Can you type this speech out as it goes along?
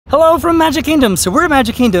Hello from Magic Kingdom. So we're at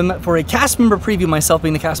Magic Kingdom for a cast member preview, myself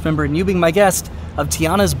being the cast member and you being my guest, of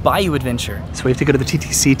Tiana's Bayou adventure. So we have to go to the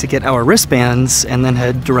TTC to get our wristbands and then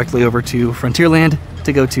head directly over to Frontierland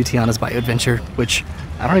to go to Tiana's Bayou adventure, which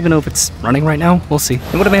I don't even know if it's running right now. We'll see.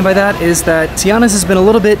 And what I mean by that is that Tiana's has been a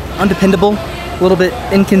little bit undependable, a little bit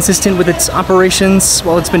inconsistent with its operations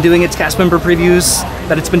while it's been doing its cast member previews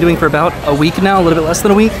that it's been doing for about a week now, a little bit less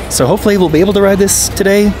than a week. So hopefully we'll be able to ride this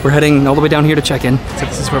today. We're heading all the way down here to check in. So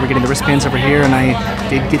this is where we're getting the wristbands over here, and I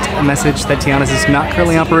did get a message that Tiana's is not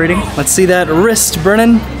currently operating. Let's see that wrist,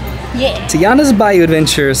 Brennan. Yeah. Tiana's Bayou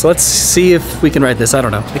adventure. So let's see if we can ride this. I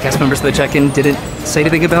don't know. The cast members of the check-in didn't say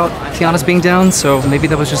anything about Tiana's being down, so maybe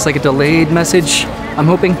that was just like a delayed message. I'm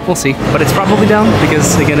hoping. We'll see. But it's probably down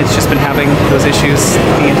because, again, it's just been having those issues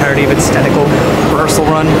the entirety of its technical rehearsal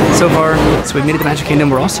run so far. So we've made it to Magic Kingdom.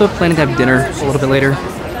 We're also planning to have dinner a little bit later,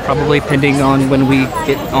 probably pending on when we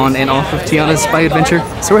get on and off of Tiana's Bayou adventure.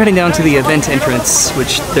 So we're heading down to the event entrance,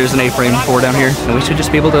 which there's an A-frame for down here, and we should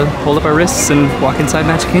just be able to hold up our wrists and walk inside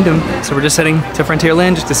Magic Kingdom. So we're just heading to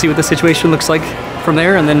Frontierland just to see what the situation looks like from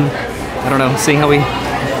there, and then, I don't know, seeing how we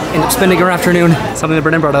end up spending our afternoon. Something that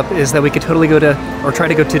Brennan brought up is that we could totally go to, or try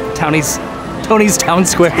to go to Tony's Town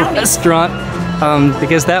Square restaurant,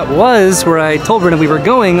 because that was where I told Brennan we were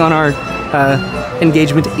going on our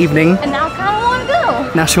engagement evening. And now I kind of want to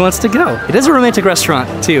go. Now she wants to go. It is a romantic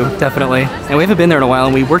restaurant too, definitely. And we haven't been there in a while,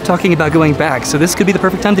 and we were talking about going back, so this could be the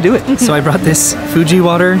perfect time to do it. So I brought this Fuji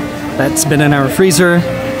water that's been in our freezer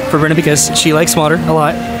for Brennan because she likes water a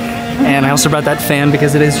lot. And I also brought that fan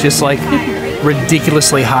because it is just like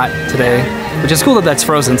ridiculously hot today, which is cool that that's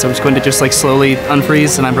frozen, so I'm just going to just like slowly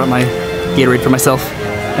unfreeze. And I brought my Gatorade for myself,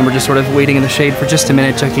 and we're just sort of waiting in the shade for just a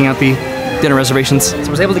minute, checking out the dinner reservations. So I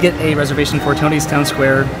was able to get a reservation for Tony's Town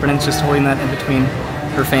Square. Brennan's just holding that in between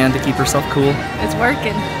her fan to keep herself cool. It's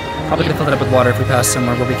working. Probably gonna fill it up with water if we pass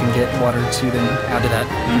somewhere where we can get water to then add to that,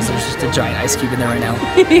 because there's just a giant ice cube in there right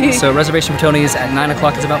now. So reservation for Tony's at 9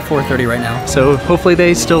 o'clock. It's about 4:30 right now. So hopefully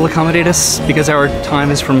they still accommodate us, because our time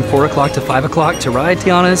is from 4 o'clock to 5 o'clock to ride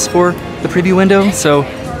Tiana's for the preview window. So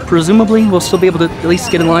presumably we'll still be able to at least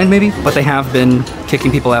get in line maybe, but they have been kicking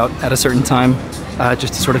people out at a certain time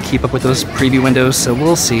just to sort of keep up with those preview windows, so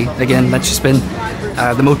we'll see. Again, that's just been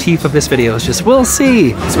the motif of this video, is just we'll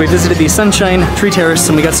see. So we visited the Sunshine Tree Terrace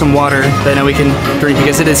and we got some water that now we can drink,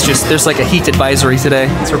 because it is just, there's like a heat advisory today.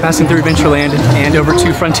 So we're passing through Adventureland and over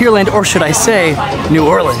to Frontierland, or should I say New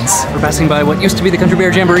Orleans. We're passing by what used to be the Country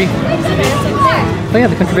Bear Jamboree. Oh yeah,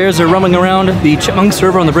 the Country Bears are roaming around the Chipmunks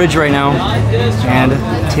River on the bridge right now, and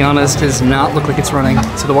Tiana's does not look like it's running.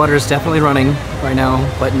 So the water is definitely running right now,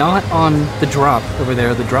 but not on the drop over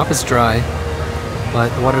there. The drop is dry, but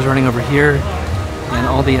the water's running over here, and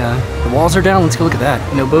all the walls are down. Let's go look at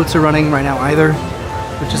that. No boats are running right now either,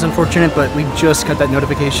 which is unfortunate, but we just got that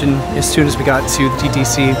notification as soon as we got to the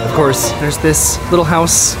TTC. Of course, there's this little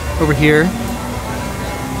house over here.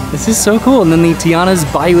 This is so cool. And then the Tiana's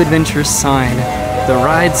Bayou Adventure sign, the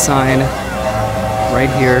ride sign right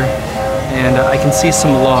here. And I can see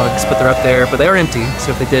some logs, but they're up there, but they are empty.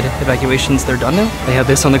 So if they did evacuations, they're done now. They have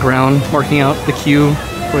this on the ground, marking out the queue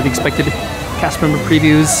for the expected cast member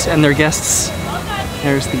previews and their guests.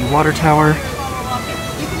 There's the water tower.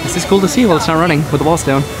 This is cool to see while it's not running with the walls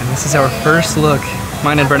down. And this is our first look,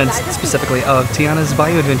 mine and Brennan's specifically, of Tiana's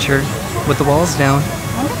Bayou adventure with the walls down.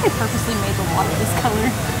 I wonder if they purposely made the water this color.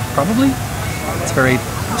 Probably. It's very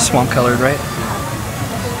swamp colored, right?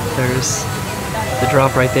 There's the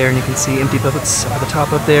drop right there, and you can see empty boats up at the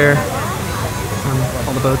top up there.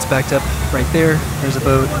 All the boats backed up right there. There's a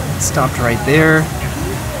boat stopped right there.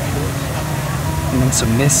 And then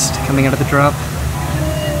some mist coming out of the drop.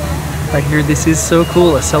 Right here, this is so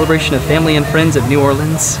cool. A celebration of family and friends of New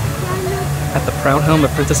Orleans at the proud home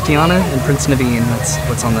of Princess Tiana and Prince Naveen. That's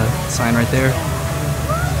what's on the sign right there.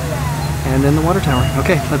 And then the water tower.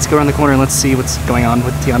 Okay, let's go around the corner and let's see what's going on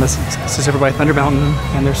with Tiana's. This is over by Thunder Mountain,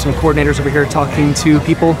 and there's some coordinators over here talking to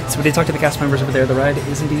people. So we did talk to the cast members over there. The ride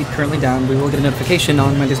is indeed currently down. We will get a notification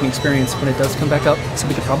on My Disney Experience when it does come back up. So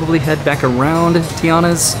we could probably head back around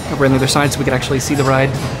Tiana's over on the other side so we could actually see the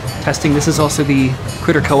ride testing. This is also the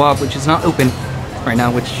Critter Co-op, which is not open right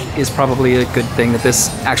now, which is probably a good thing that this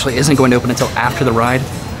actually isn't going to open until after the ride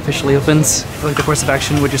officially opens. I feel like the course of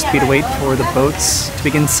action would just be to wait for the boats to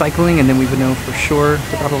begin cycling, and then we would know for sure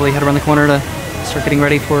to probably head around the corner to start getting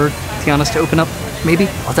ready for Tiana's to open up, maybe.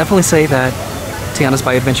 I'll definitely say that Tiana's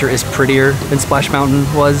Bayou Adventure is prettier than Splash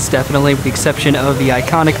Mountain was, definitely, with the exception of the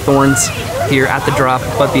iconic thorns here at the drop,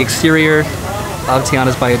 but the exterior of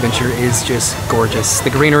Tiana's Bayou Adventure is just gorgeous. The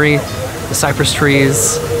greenery, the cypress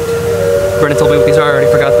trees. Brennan told me what these are, I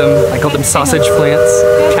already forgot them. I called them sausage plants,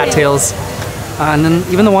 cattails. And then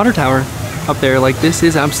even the water tower up there, like this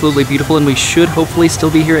is absolutely beautiful, and we should hopefully still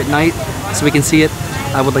be here at night so we can see it.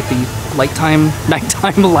 I would like the nighttime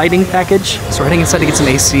lighting package. So we're heading inside to get some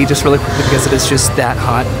AC just really quickly because it is just that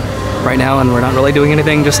hot right now and we're not really doing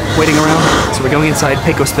anything, just waiting around. So we're going inside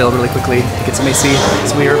Pecos-Bill really quickly to get some AC.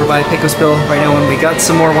 So we are over by Pecos-Bill right now and we got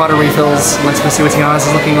some more water refills. Let's go see what Tiana's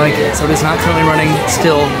is looking like. So it is not currently running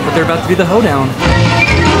still, but they're about to do the hoedown.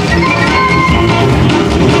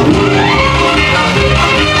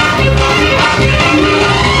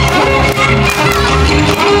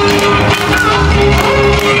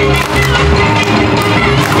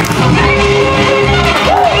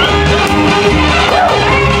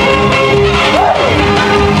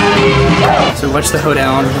 So we watched the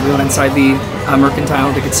hoedown, and we went inside the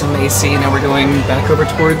Mercantile to get some AC. Now we're going back over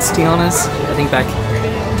towards Tiana's. I think back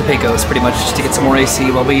to Pecos pretty much just to get some more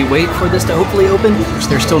AC while we wait for this to hopefully open.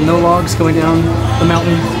 There's still no logs going down the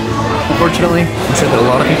mountain, unfortunately. I'm sure that a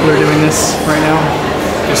lot of people are doing this right now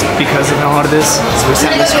just because of how hot it is. So we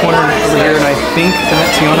sat in this corner over here and I think that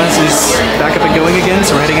Tiana's is back up and going again,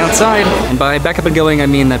 so we're heading outside. And by back up and going, I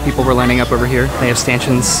mean that people were lining up over here. They have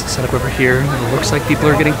stanchions set up over here. It looks like people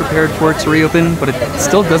are getting prepared for it to reopen, but it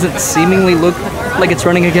still doesn't seemingly look like it's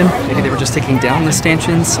running again. Maybe they were just taking down the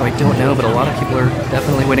stanchions, so I don't know, but a lot of people are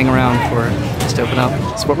definitely waiting around for this to open up.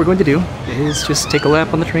 So what we're going to do is just take a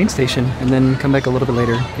lap on the train station and then come back a little bit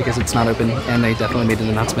later because it's not open and they definitely made an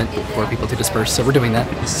announcement for people to disperse, so we're doing that.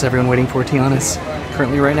 This is everyone waiting for Tiana's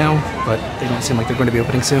currently right now, but they don't seem like they're going to be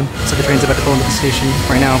opening soon. So the train's about to pull into the station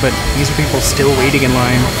right now, but these are people still waiting in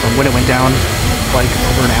line from when it went down like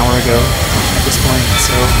over an hour ago at this point,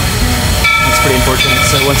 so that's pretty unfortunate.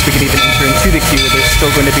 So once we can even enter into the queue, there's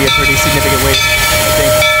still going to be a pretty significant wait, I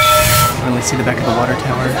think. I only see the back of the water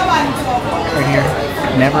tower right here.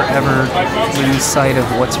 Never ever lose sight of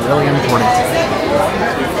what's really important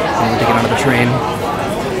when we're getting out of the train.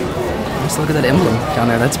 Just look at that emblem down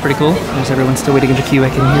there, that's pretty cool. There's everyone still waiting in the queue. I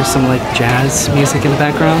can hear some like jazz music in the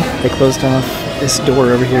background. They closed off this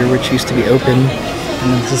door over here which used to be open, and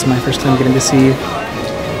this is my first time getting to see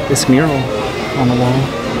this mural on the wall.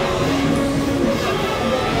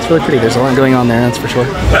 It's really pretty, there's a lot going on there, that's for sure.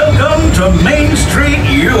 Welcome to Main Street,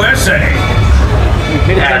 USA.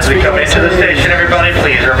 As we come into the station, everybody,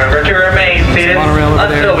 please remember to remain seated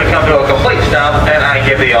until we come to a complete stop and I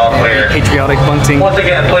give the all clear. Patriotic bunting. Once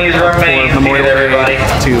again, please remain seated, everybody.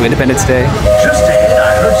 To Independence Day. Just ahead,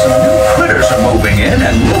 I heard some new critters are moving in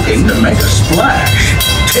and looking to make a splash.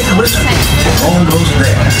 Take a listen. It all goes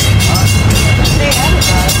there.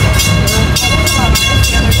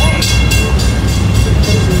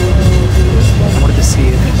 I wanted to see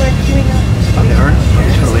it. Oh, they are?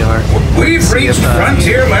 They totally are. We've reached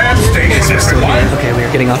Frontierland Station, everyone. Okay, we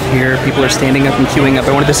are getting off here. People are standing up and queuing up.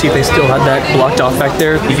 I wanted to see if they still had that blocked off back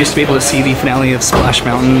there. You used to be able to see the finale of Splash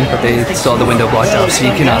Mountain, but they still had the window blocked off, so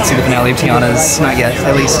you cannot see the finale of Tiana's. Not yet,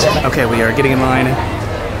 at least. Okay, we are getting in line.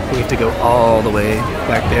 We have to go all the way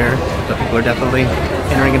back there, but people are definitely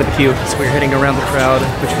entering into the queue. So we're heading around the crowd,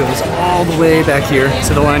 which goes all the way back here.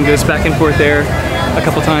 So the line goes back and forth there a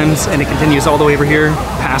couple times, and it continues all the way over here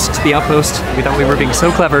past the outpost. We thought we were being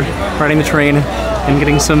so clever, riding the train and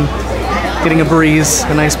getting a breeze,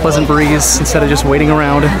 a nice pleasant breeze, instead of just waiting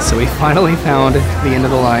around. So we finally found the end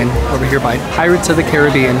of the line over here by Pirates of the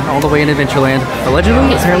Caribbean, all the way in Adventureland.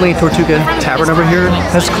 Allegedly, apparently Tortuga Tavern over here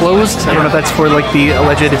has closed. I don't know if that's for like the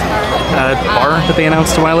alleged bar that they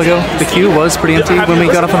announced a while ago. The queue was pretty empty when we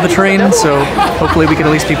got off of the train, so hopefully we can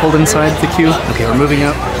at least be pulled inside the queue. Okay, we're moving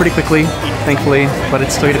up pretty quickly, thankfully, but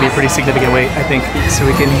it's still going to be a pretty significant wait, I think. So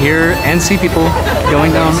we can hear and see people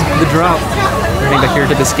going down the drop. We're heading back here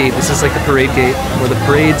to this gate. This is like the parade gate, where the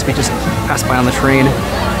parades we just passed by on the train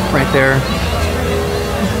right there.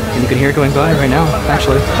 And you can hear it going by right now,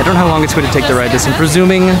 actually. I don't know how long it's going to take to ride this. I'm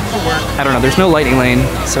presuming, I don't know, there's no lightning lane,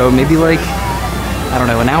 so maybe like, I don't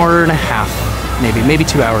know, an hour and a half, maybe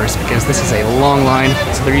 2 hours, because this is a long line.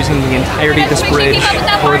 So they're using the entirety of this bridge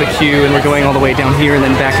for the queue, and we're going all the way down here and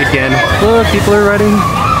then back again. Look, people are riding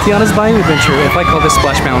Tiana's Bayou adventure. If I call this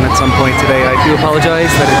Splash Mountain at some point today, I do apologize.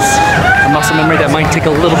 That is a muscle memory that might take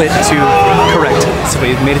a little bit to correct. So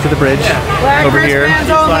we've made it to the bridge over here,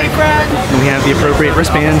 and we have the appropriate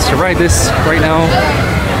wristbands to ride this right now.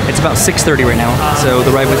 It's about 6:30 right now, so the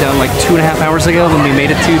ride went down like 2.5 hours ago when we made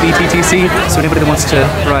it to the TTC. So anybody that wants to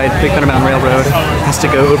ride Big Thunder Mountain Railroad has to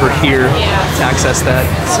go over here to access that.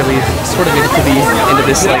 So we've sort of made it to the end of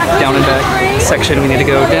this like down and back section. We need to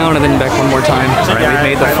go down and then back one more time. All right,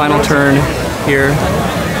 we've made the final turn here.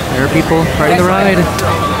 There are people riding the ride.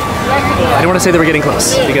 I don't want to say that we're getting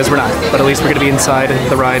close, because we're not, but at least we're going to be inside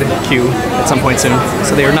the ride queue at some point soon.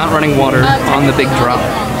 So they are not running water on the big drop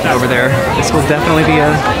over there. This will definitely be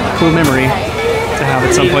a cool memory to have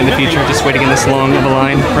at some point in the future, just waiting in this long of a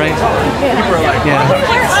line, right? Yeah.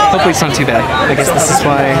 Hopefully it's not too bad. I guess this is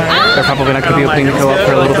why they're probably not going to be opening the co-op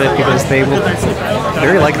for a little bit, because they will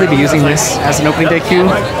very likely be using this as an opening day queue.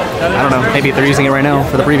 I don't know, maybe they're using it right now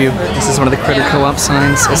for the preview. This is one of the Critter co-op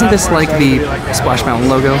signs. Isn't this like the Splash Mountain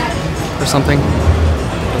logo or something?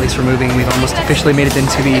 At least we're moving. We've almost officially made it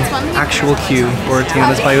into the actual queue for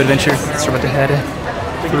Tiana's Bayou Adventure. So we're about to head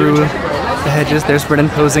through the hedges. There's Brennan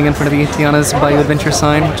posing in front of the Tiana's Bayou Adventure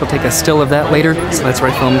sign, which will take a still of that later. So that's where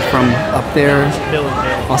I filmed from up there.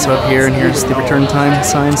 Also up here, and here's the return time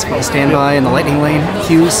signs for the standby and the lightning lane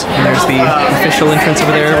queues. And there's the official entrance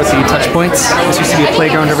over there with the touch points. This used to be a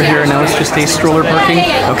playground over here, and now it's just a stroller parking.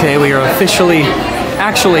 Okay, we are officially,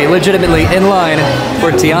 actually, legitimately in line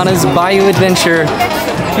for Tiana's Bayou Adventure.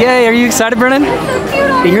 Yay, are you excited, Brennan?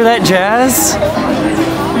 You hear that jazz?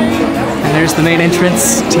 And there's the main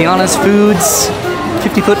entrance, Tiana's Foods,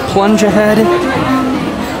 50-foot plunge ahead.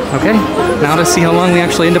 Okay, now to see how long we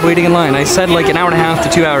actually end up waiting in line. I said like an hour and a half to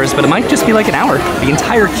 2 hours, but it might just be like an hour. The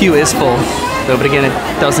entire queue is full, though, but again, it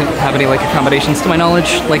doesn't have any like accommodations to my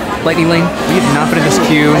knowledge, like lightning lane. We have not been in this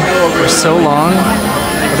queue for so long,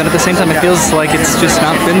 but then at the same time, it feels like it's just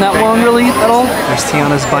not been that long really at all. There's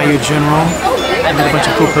Tiana's Bayou General. And then a bunch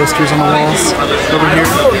of cool posters on the walls over here.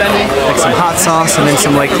 Like some hot sauce and then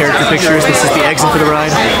some like character pictures. This is the exit for the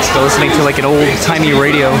ride. Still listening to like an old-timey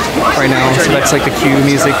radio right now. So that's like the cue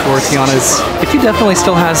music for Tiana's. The queue definitely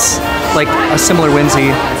still has like a similar whimsy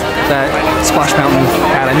that Splash Mountain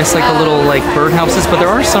had. I miss like the little like bird houses, but there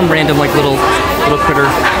are some random like little critter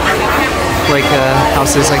like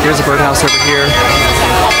houses. Like there's a birdhouse over here.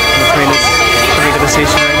 And the train is coming to the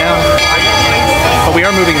station right now. But we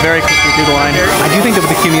are moving very quickly through the line. I do think that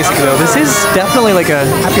with the queue music though, this is definitely like a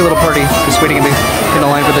happy little party, just waiting in the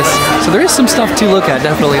line for this. So there is some stuff to look at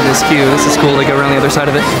definitely in this queue. This is cool to go around the other side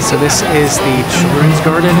of it. So this is the children's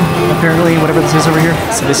garden, apparently, whatever this is over here.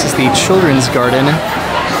 So this is the children's garden.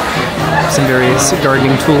 Some various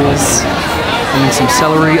gardening tools. And some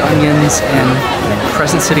celery, onions, and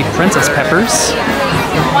Crescent City princess peppers.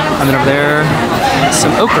 And then over there,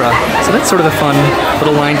 some okra. So that's sort of a fun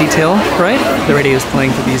little line detail, right? The radio is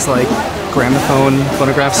playing through these like gramophone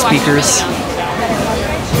phonograph speakers.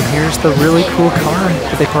 And here's the really cool car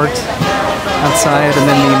that they parked outside, and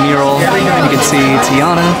then the mural. And you can see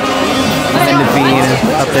Tiana and Naveen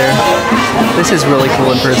up there. This is really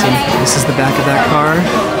cool in person. This is the back of that car.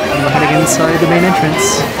 And we're heading inside the main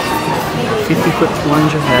entrance. 50-foot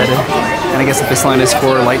plunge ahead. And I guess that this line is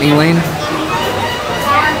for lightning lane.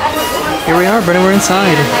 Here we are, Brennan, we're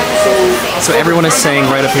inside. So everyone is saying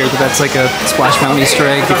right up here that that's like a Splash Mountain Easter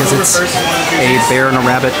egg because it's a bear and a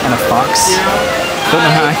rabbit and a fox. Don't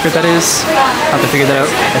know how accurate that is. I'll have to figure that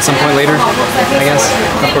out at some point later, I guess.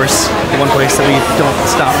 Of course, the one place that we don't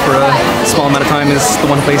stop for a small amount of time is the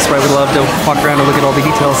one place where I would love to walk around and look at all the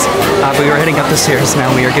details. But we are heading up the stairs now.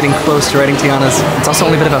 We are getting close to riding Tiana's. It's also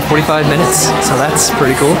only been about 45 minutes, so that's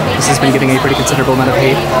pretty cool. This has been getting a pretty considerable amount of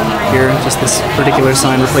hate here. Just this particular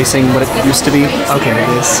sign replacing what it used to be. Okay,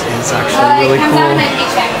 this is actually really cool.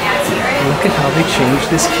 Look at how they changed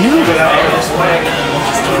this queue.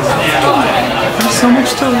 There's so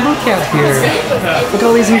much to look at here. Look at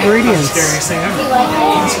all these ingredients.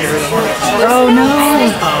 Oh no!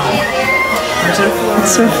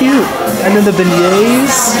 It's so cute. And then the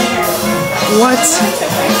beignets. What?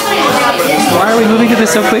 Why are we moving through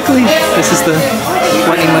this so quickly? This is the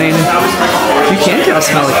lightning lane. You can get a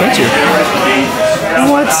smell it, can't you?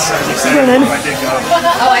 What? Brennan?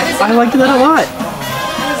 I liked that a lot.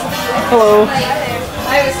 Hello.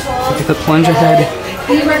 Look at the plunge ahead.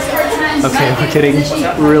 Okay, we're getting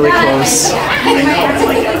really close.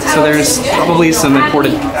 So there's probably some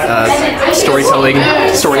important storylining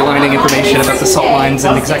information about the salt lines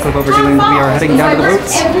and exactly what we're doing. We are heading down to the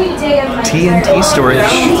boats. TNT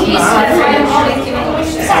storage.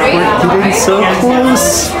 We're getting so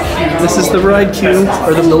close. This is the ride queue,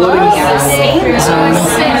 or the loading zone.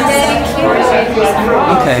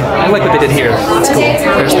 Okay, I like what they did here. That's cool.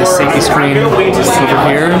 There's this safety screen over here.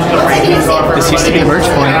 This used to be the merch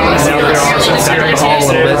point. Now they're also setting the hall a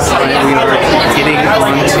little bit. We are getting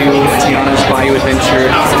onto Tiana's Bayou Adventure.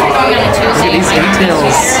 Look at these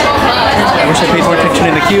details. I wish I paid more attention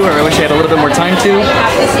in the queue, or I wish I had a little bit more time to.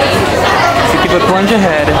 50-foot plunge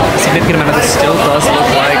ahead. A significant amount of this still does look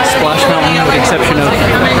like Splash Mountain, with the exception of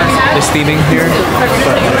this theming here.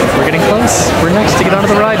 But we're getting close. We're next to get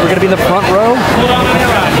onto the ride. We're going to be in the front row.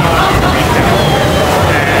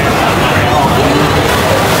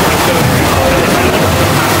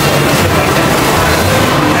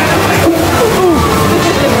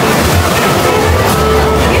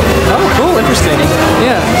 interesting.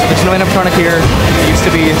 Yeah, there's no animatronic here. It used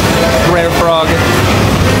to be rare frog.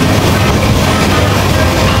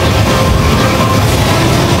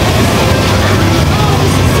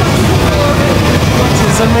 This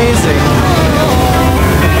is amazing.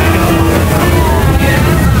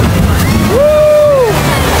 Woo!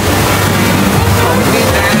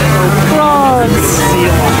 Frogs!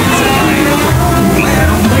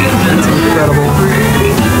 That's incredible.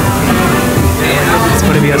 It's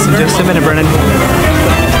going to be us in just a minute, Brennan.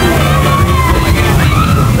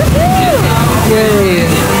 Yay!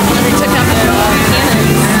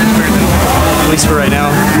 At least for right now.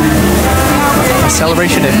 A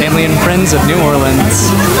celebration at Family and Friends of New Orleans.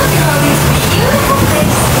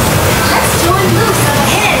 Let's join loose up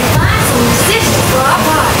ahead and find some musicians for our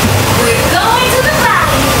party. We're going to the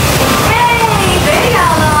valley. Hey, there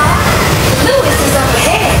y'all are. Lewis is up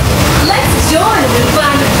ahead. Let's join him and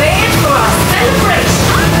find a band for our celebration.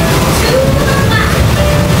 To the valley.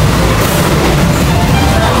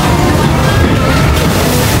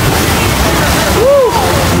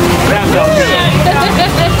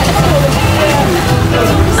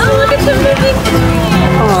 Oh, look at the movie.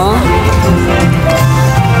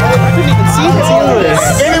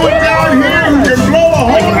 Anyone down here who can blow a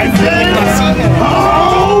horn? Fairy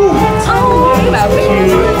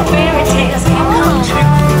tales can come true.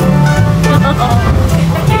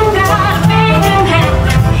 You got a big hand.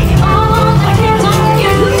 All depends on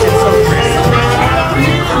you.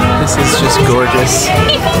 This is just gorgeous.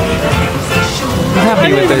 I'm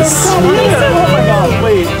happy with this. Oh my god,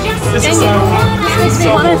 wait. This is makes me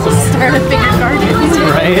want to start a big garden.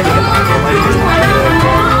 Right?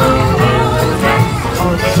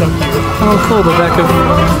 Oh, cool, the back of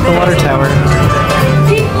the water tower.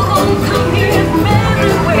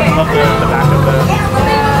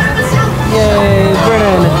 Yay,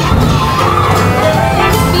 Brennan!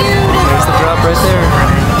 There's the drop right there.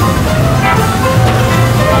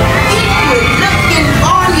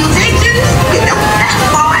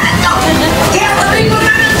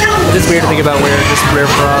 It is weird to think about where just rare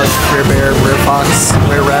frog, rare bear, rare fox,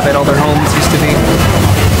 rare rabbit, all their homes used to be.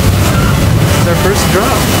 This is our first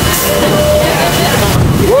drop.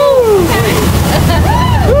 Woo!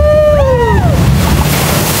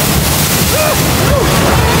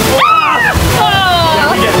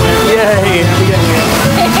 Yay!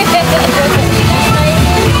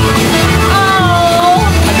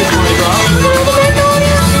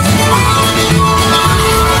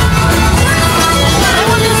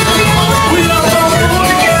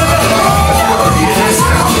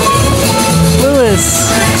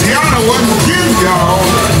 Tiana wasn't kidding, y'all.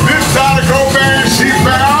 This Zydeco band she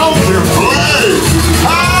found to play.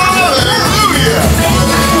 Hallelujah!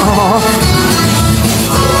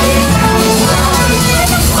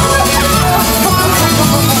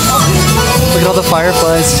 Look at all the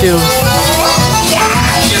fireflies too.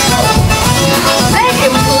 They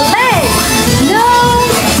can play. No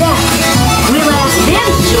doubt. We'll ask them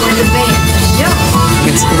to join the band. Sure.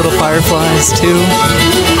 You can see the little fireflies too.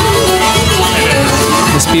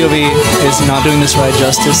 This POV is not doing this ride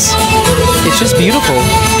justice. It's just beautiful.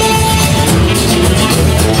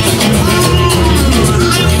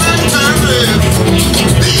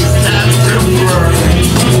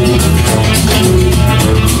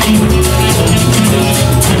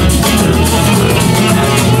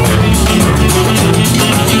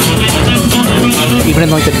 Even in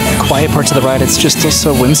like the quiet parts of the ride, it's just still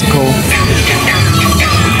so whimsical.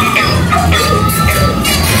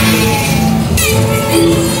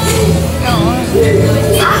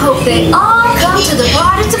 I hope they all come to the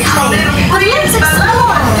party to play. But let's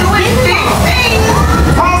explore.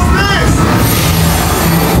 How's this?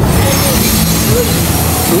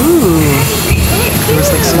 Ooh. There was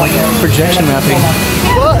like some like projection mapping.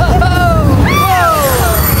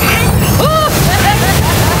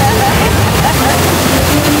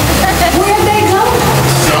 Where'd they go?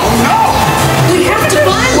 Don't know. We have to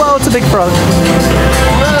find Whoa, it's a big frog.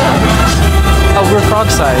 Oh, we're frog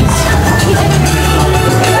size.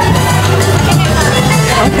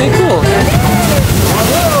 Okay, cool.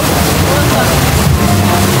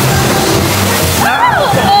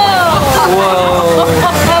 Whoa.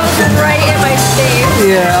 That was right in my face.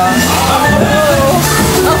 Yeah.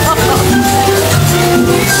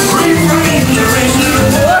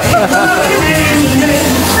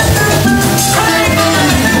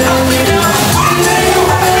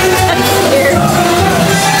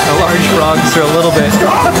 The large frogs are a little bit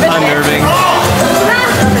unnerving.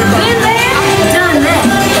 Been there, done that.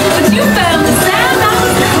 But you found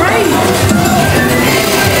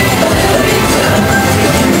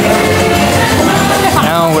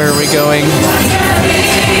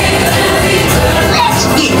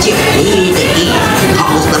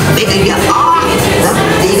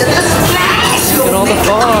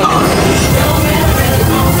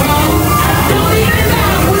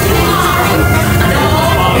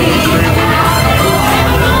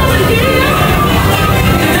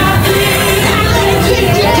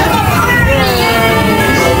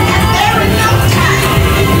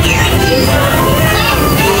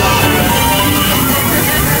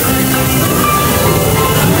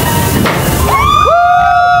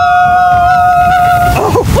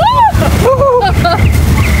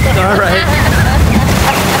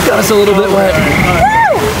a little bit wet.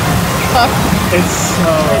 It's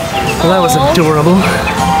Well, that was adorable.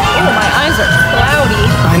 oh, my eyes are cloudy.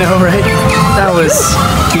 I know, right? That was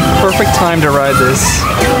the perfect time to ride this.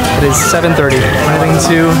 It is 7:30. Riding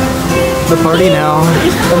to the party now,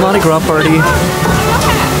 the Mardi Gras party.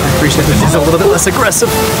 I appreciate this is a little bit less aggressive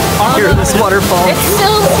here at this waterfall. It's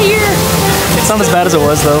still here. It's not as bad as it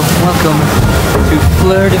was though. Welcome to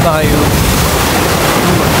Fleur de Bayou.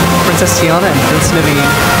 Princess Tiana and Prince Naveen.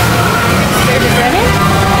 There's a Brennan.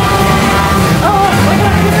 Oh, my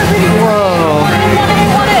God, these are pretty. Whoa, I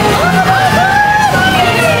want it.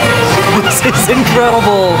 this is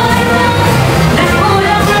incredible.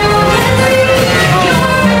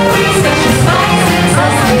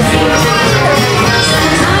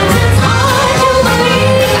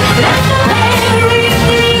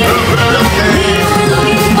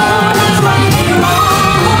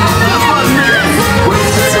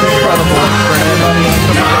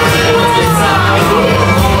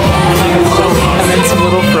 And then some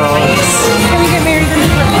little frogs. Can we get married in the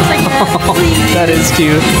purpose like that? Please. That is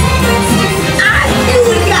cute. I knew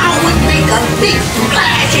y'all would make a big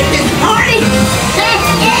splash at this party.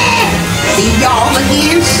 See y'all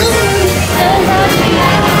again soon.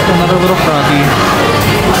 Another little froggy.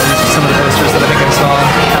 These are some of the posters that I think I saw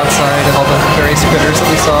outside and all the various critters that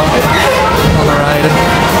we saw on the ride.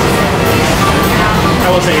 I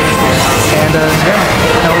will say And yeah,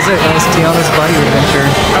 that was it. That was Tiana's Bayou adventure.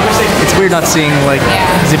 It's weird not seeing like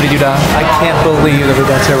Zibidi-Doo-Dah. I can't believe that we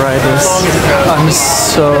got to ride this. I'm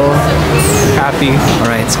so happy.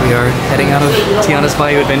 Alright, so we are heading out of Tiana's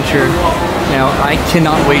Bayou adventure. Now, I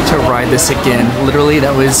cannot wait to ride this again. Literally,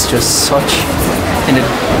 that was just such an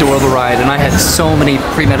adorable ride, and I had so many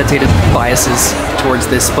premeditated biases towards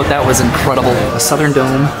this, but that was incredible. A Southern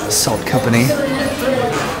Dome Salt Company.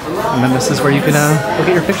 And then this is where you can look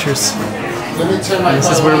at your pictures. And this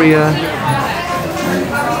is where we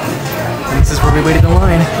waited in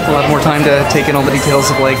line. We'll have more time to take in all the details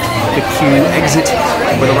of like the queue exit,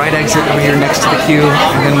 or the ride exit over here next to the queue,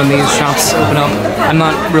 and then when these shops open up. I'm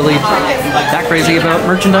not really that crazy about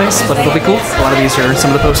merchandise, but it'll be cool. A lot of these are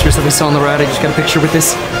some of the posters that we saw on the ride. I just got a picture with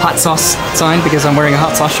this hot sauce sign because I'm wearing a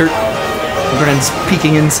hot sauce shirt. Brennan's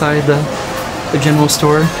peeking inside the general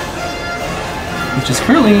store, which is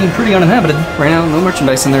currently pretty uninhabited right now. No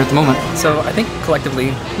merchandise in there at the moment. So I think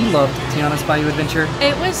collectively we loved Tiana's Bayou adventure.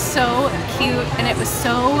 it was so cute and it was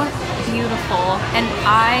so beautiful, and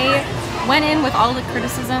I went in with all the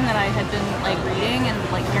criticism that I had been like reading and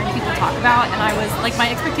like hearing people talk about, and I was like,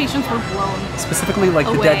 my expectations were blown. Specifically like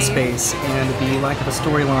the away. dead space and the lack of a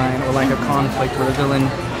storyline or lack of conflict or a villain.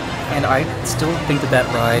 And I still think that that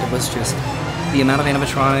ride was just the amount of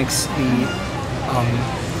animatronics, the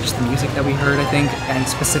just the music that we heard, I think, and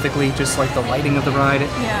specifically just like the lighting of the ride.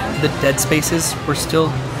 Yeah. The dead spaces were still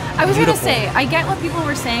I was beautiful. gonna say, I get what people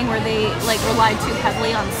were saying where they like relied too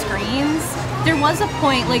heavily on screens. There was a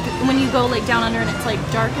point, like when you go like down under and it's like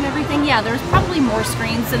dark and everything, yeah, there's probably more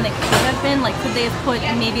screens than they could have been. Like, could they have put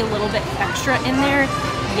maybe a little bit extra in there?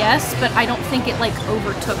 Yes, but I don't think it like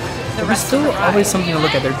overtook the There was rest of still the ride. always something to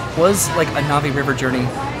look at. There was like a Navi River journey.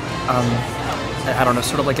 I don't know,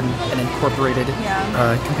 sort of like an incorporated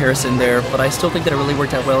Yeah. comparison there, but I still think that it really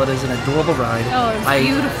worked out well. It is an adorable ride. Oh, it was I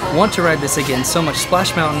beautiful. want to ride this again so much.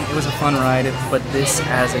 Splash Mountain, it was a fun ride, but this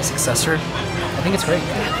as a successor, I think it's great.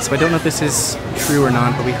 So I don't know if this is true or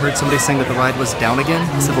not, but we heard somebody saying that the ride was down again.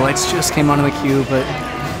 So the lights just came on in the queue, but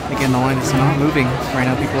again, the line is not moving right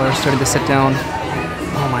now. People are starting to sit down.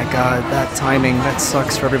 Oh my god, that timing, that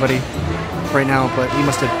sucks for everybody right now, but we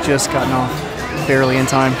must have just gotten off barely in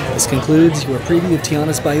time. This concludes your preview of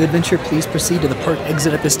Tiana's Bayou Adventure. Please proceed to the park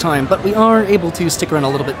exit at this time, but we are able to stick around a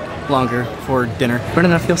little bit longer for dinner.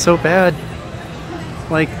 Brennan, I feel so bad.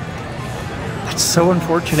 Like, that's so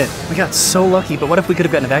unfortunate. We got so lucky, but what if we could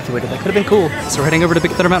have gotten evacuated? That could have been cool. So we're heading over to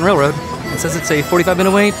Big Thunder Mountain Railroad. It says it's a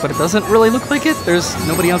 45-minute wait, but it doesn't really look like it. There's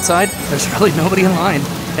nobody outside. There's really nobody in line,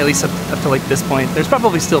 at least up to like this point. There's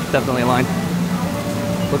probably still definitely a line.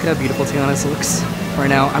 Look at how beautiful Tiana's looks right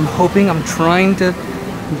now. I'm trying to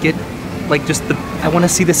get like just the, I want to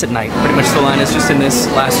see this at night. Pretty much the line is just in this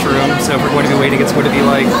last room, so if we're going to be waiting, it's going to be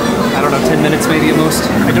like, I don't know, 10 minutes maybe at most.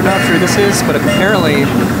 I don't know how true this is, but apparently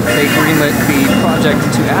they greenlit the project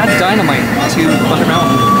to add dynamite to Thunder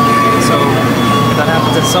Mountain. So if that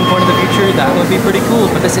happens at some point in the future, that would be pretty cool,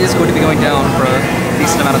 but this is going to be going down for a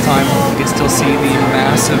decent amount of time. You can still see the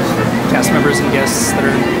mass of cast members and guests that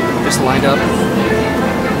are just lined up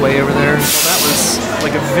way over there. So that was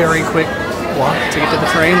like a very quick walk to get to the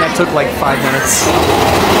train. That took like 5 minutes.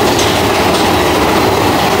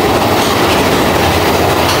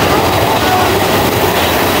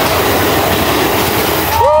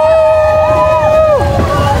 Woo!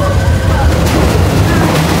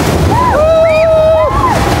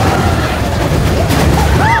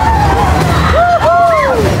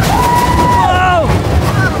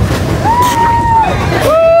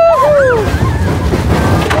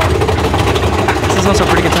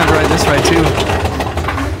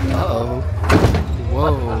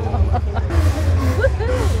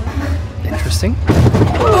 interesting.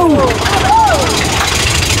 Ooh.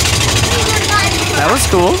 That was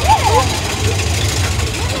cool.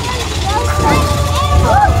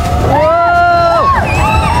 Whoa!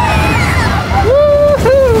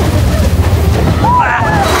 Woohoo!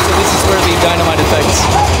 So this is where the dynamite effect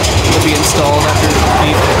will be installed after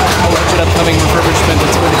the alleged upcoming refurbishment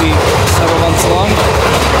that's going to be several months long.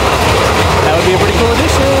 That would be a pretty cool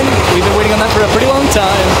addition. We've been waiting on that for a pretty long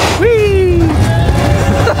time. Whee!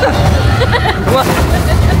 What?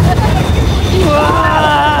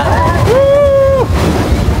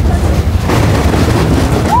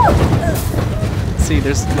 See,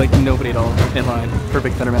 there's like nobody at all in line for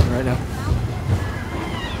Big Thunder Mountain right now.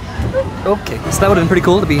 Okay, so that would have been pretty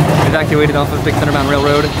cool to be evacuated off of Big Thunder Mountain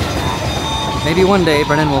Railroad. Maybe one day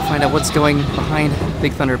Brennan will find out what's going behind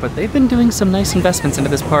Big Thunder, but they've been doing some nice investments into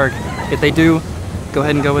this park. If they do, go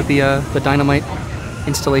ahead and go with the dynamite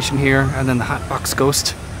installation here, and then the Hot Box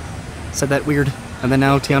Ghost. Said that weird. And then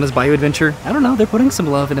now Tiana's Bayou Adventure. I don't know, they're putting some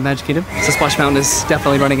love into Magic Kingdom. So Splash Mountain is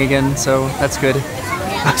definitely running again, so that's good.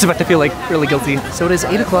 I was about to feel like really guilty. So it is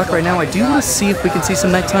 8 o'clock right now. I do want to see if we can see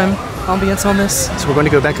some nighttime ambience on this. So we're going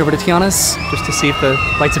to go back over to Tiana's just to see if the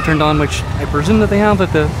lights have turned on, which I presume that they have,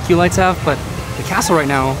 that the queue lights have, but the castle right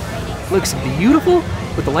now looks beautiful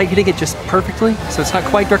with the light hitting it just perfectly. So it's not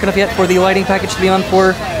quite dark enough yet for the lighting package to be on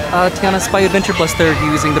for Tiana's Bayou Adventure, plus they're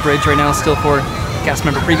using the bridge right now still for cast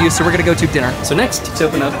member preview, so we're gonna go to dinner. So next to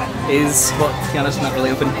open up is, well, Tiana's not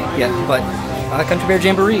really open yet, but Country Bear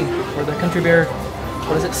Jamboree, or the Country Bear,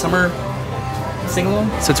 what is it, summer sing-along?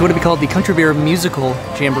 So it's going to be called the Country Bear Musical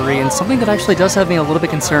Jamboree, and something that actually does have me a little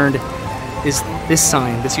bit concerned is this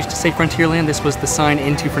sign. This used to say Frontierland, this was the sign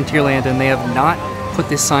into Frontierland, and they have not put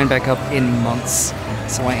this sign back up in months.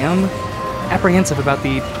 So I am apprehensive about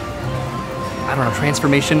the, I don't know,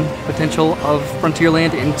 transformation potential of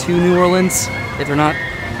Frontierland into New Orleans. If they're not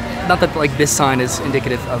that like this sign is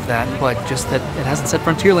indicative of that, but just that it hasn't said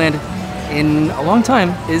Frontierland in a long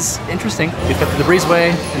time is interesting. We've got the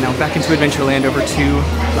breezeway, and now back into Adventureland over to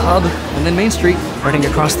the hub, and then Main Street, running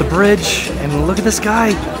across the bridge, and look at the sky.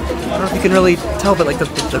 I don't know if you can really tell, but like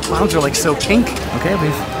the clouds are like so pink. Okay,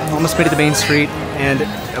 we've almost made it to Main Street, and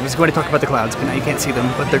I was going to talk about the clouds, but now you can't see them,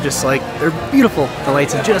 but they're just like, they're beautiful. The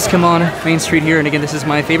lights have just come on Main Street here, and again, this is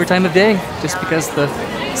my favorite time of day, just because the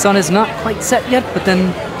sun is not quite set yet, but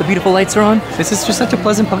then the beautiful lights are on. This is just such a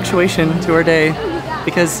pleasant punctuation to our day,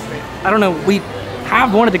 because, I don't know, we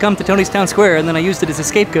have wanted to come to Tony's Town Square, and then I used it as a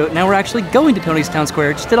scapegoat. Now we're actually going to Tony's Town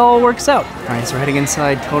Square. Just it all works out. All right, so we're heading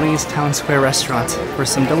inside Tony's Town Square restaurant for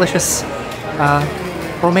some delicious,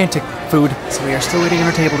 romantic food. So we are still waiting on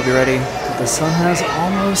our table to be ready. But the sun has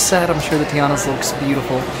almost set. I'm sure the Tiana's looks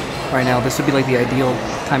beautiful right now. This would be like the ideal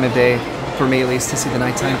time of day, for me at least, to see the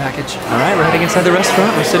nighttime package. All right, we're heading inside the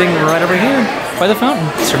restaurant. We're sitting right over here by the fountain.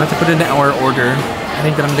 So we're about to put in our order. I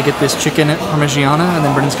think that I'm gonna get this chicken parmigiana, and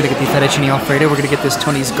then Brendan's gonna get the fettuccine alfredo. We're gonna get this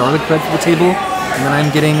Tony's garlic bread for the table, and then I'm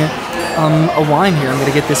getting a wine here. I'm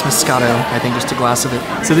gonna get this Moscato, I think, just a glass of it.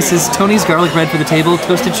 So this is Tony's garlic bread for the table,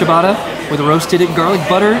 toasted ciabatta with roasted garlic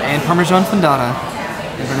butter and Parmesan fondata.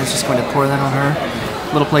 And Brendan's just going to pour that on her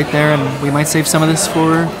little plate there, and we might save some of this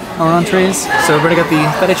for our entrees. So Brendan got the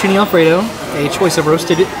fettuccine alfredo, a choice of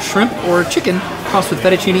roasted shrimp or chicken, tossed with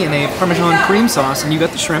fettuccine and a Parmesan cream sauce, and you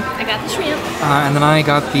got the shrimp. I got the shrimp. And then I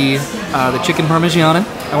got the chicken parmigiana.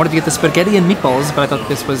 I wanted to get the spaghetti and meatballs, but I thought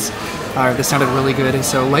this sounded really good.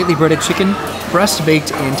 So lightly breaded chicken, breast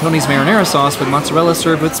baked in Tony's marinara sauce with mozzarella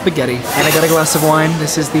served with spaghetti. And I got a glass of wine.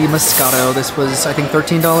 This is the Moscato. This was, I think,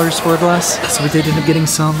 $13 for a glass. So we did end up getting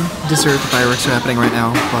some dessert. The fireworks are happening right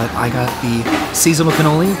now, but I got the seasonal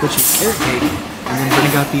cannoli, which is carrot cake. And then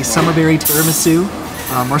Brendan got the summerberry tiramisu,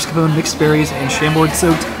 mascarpone mixed berries, and Chambord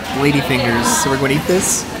soaked ladyfingers. So we're going to eat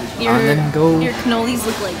this. Your Your cannolis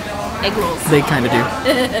look like egg rolls. They kind of do.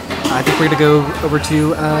 I think we're going to go over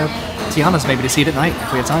to Tiana's maybe to see it at night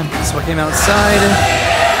if we have time. So I came outside,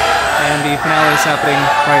 and the finale is happening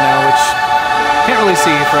right now, which can't really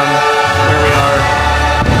see from where we are.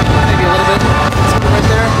 Maybe a little bit. Something right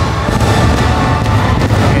there.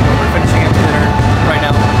 Okay, we're finishing up dinner right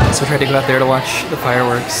now. So I tried to go out there to watch the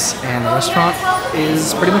fireworks, and the restaurant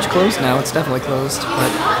is pretty much closed now. It's definitely closed,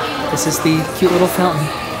 but this is the cute little fountain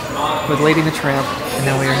with Lady the Tramp, and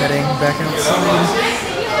now we are heading back outside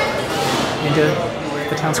into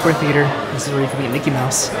the Town Square Theater. This is where you can meet Mickey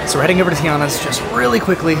Mouse. So we're heading over to Tiana's just really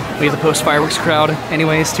quickly. We have the post-fireworks crowd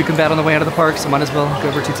anyways to combat on the way out of the park, so might as well go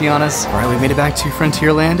over to Tiana's. All right, we made it back to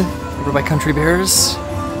Frontierland, over by Country Bears,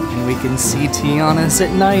 and we can see Tiana's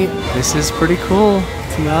at night. This is pretty cool.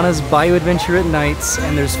 Tiana's Bayou Adventure at nights,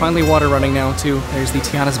 and there's finally water running now too. There's the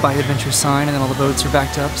Tiana's Bayou Adventure sign, and then all the boats are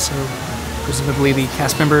backed up, so presumably the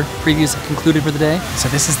cast member previews have concluded for the day. So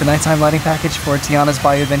this is the nighttime lighting package for Tiana's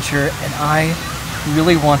Bayou adventure, and I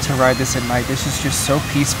really want to ride this at night. This is just so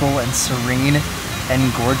peaceful and serene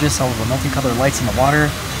and gorgeous. All of the multicolored lights in the water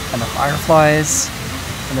and the fireflies.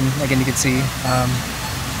 And then again, you can see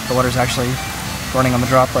the water's actually running on the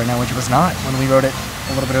drop right now, which it was not when we rode it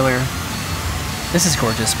a little bit earlier. This is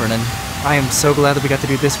gorgeous, Brennan. I am so glad that we got to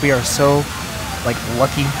do this. We are so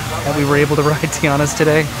lucky that we were able to ride Tiana's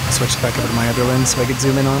today. Switched back over to my other lens so I could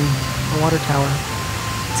zoom in on the water tower.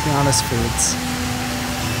 Tiana's Foods.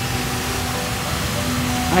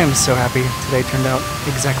 I am so happy today turned out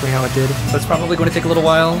exactly how it did. So it's probably going to take a little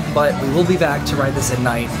while, but we will be back to ride this at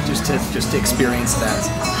night just to experience that.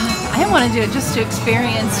 I want to do it just to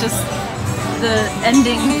experience just the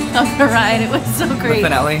ending of the ride. It was so great. The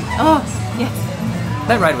finale. Oh, yes.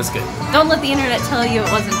 That ride was good. Don't let the internet tell you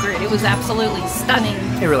it wasn't great. It was absolutely stunning.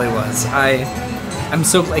 It really was. I'm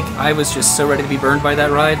so I was just so ready to be burned by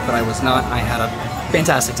that ride, but I was not. I had a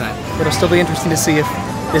fantastic time. It'll still be interesting to see if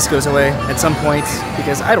this goes away at some point,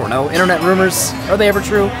 because I don't know, internet rumors, are they ever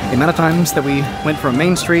true? The amount of times that we went from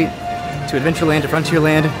Main Street to Adventureland to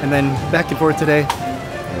Frontierland and then back and forth today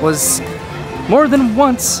was more than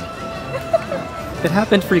once. It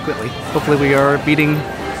happened frequently. Hopefully we are beating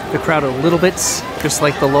the crowd a little bit, just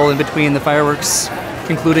like the lull in between the fireworks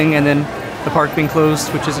concluding and then the park being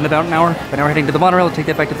closed, which is in about an hour. But now we're heading to the monorail to take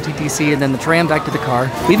that back to the TTC and then the tram back to the car.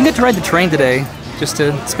 We even get to ride the train today, just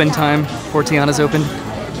to spend time before Tiana's opened.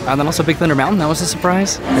 And then also Big Thunder Mountain, that was a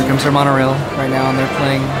surprise. Here comes our monorail right now, and they're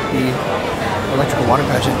playing the electrical water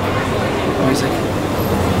pageant music.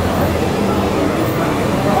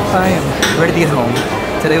 I am ready to get home.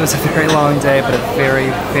 Today was a very long day, but a very,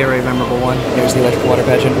 very memorable one. There's the electrical water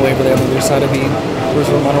pageant way over there on the other side of the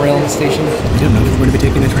Roosevelt monorail station. I don't know if we're going to be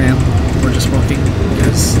taking the tram or just walking,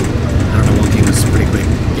 because I don't know, walking was pretty quick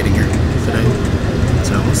getting here today.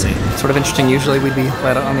 So we'll see. Sort of interesting, usually we'd be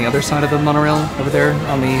right on the other side of the monorail over there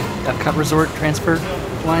on the Epcot Resort transfer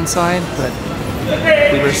line side, but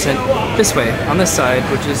we were sent this way, on this side,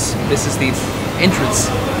 this is the entrance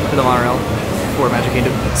to the monorail for Magic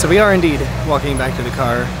Kingdom. So we are indeed walking back to the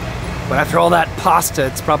car, but after all that pasta,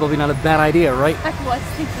 it's probably not a bad idea, right? I was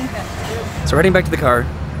thinking that too. So we're heading back to the car,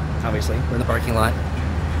 obviously, we're in the parking lot.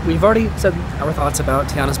 We've already said our thoughts about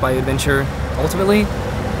Tiana's Bayou Adventure. Ultimately,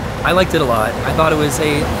 I liked it a lot. I thought it was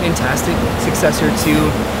a fantastic successor to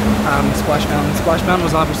Splash Mountain. Splash Mountain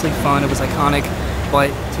was obviously fun, it was iconic, but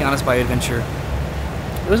Tiana's Bayou Adventure,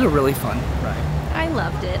 it was a really fun ride. I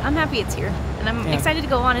loved it. I'm happy it's here. And I'm excited to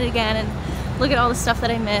go on it again and look at all the stuff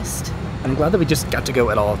that I missed. I'm glad that we just got to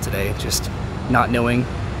go at all today, just not knowing.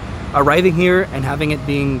 Arriving here and having it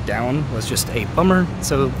being down was just a bummer,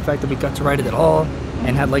 so the fact that we got to ride it at all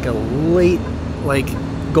and had a late,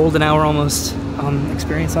 golden hour almost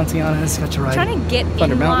experience on Tiana's, got to ride. Trying to get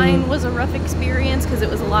in line was a rough experience because it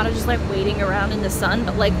was a lot of just waiting around in the sun,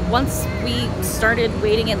 but once we started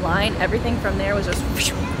waiting in line, everything from there was just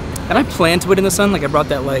whew. And I planned to wait in the sun, I brought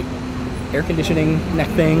that air conditioning neck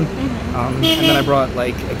thing, and then I brought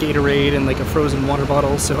a Gatorade and a frozen water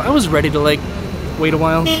bottle, so I was ready to wait a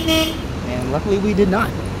while, and luckily we did not,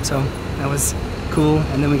 so that was cool.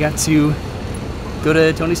 And then we got to go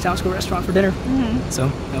to Tony's Town Square restaurant for dinner, so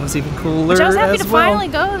that was even cooler. Which I was happy as to well. finally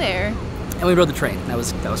go there. And we rode the train. That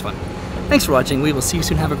was fun. Thanks for watching. We will see you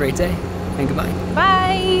soon. Have a great day, and goodbye.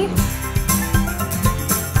 Bye.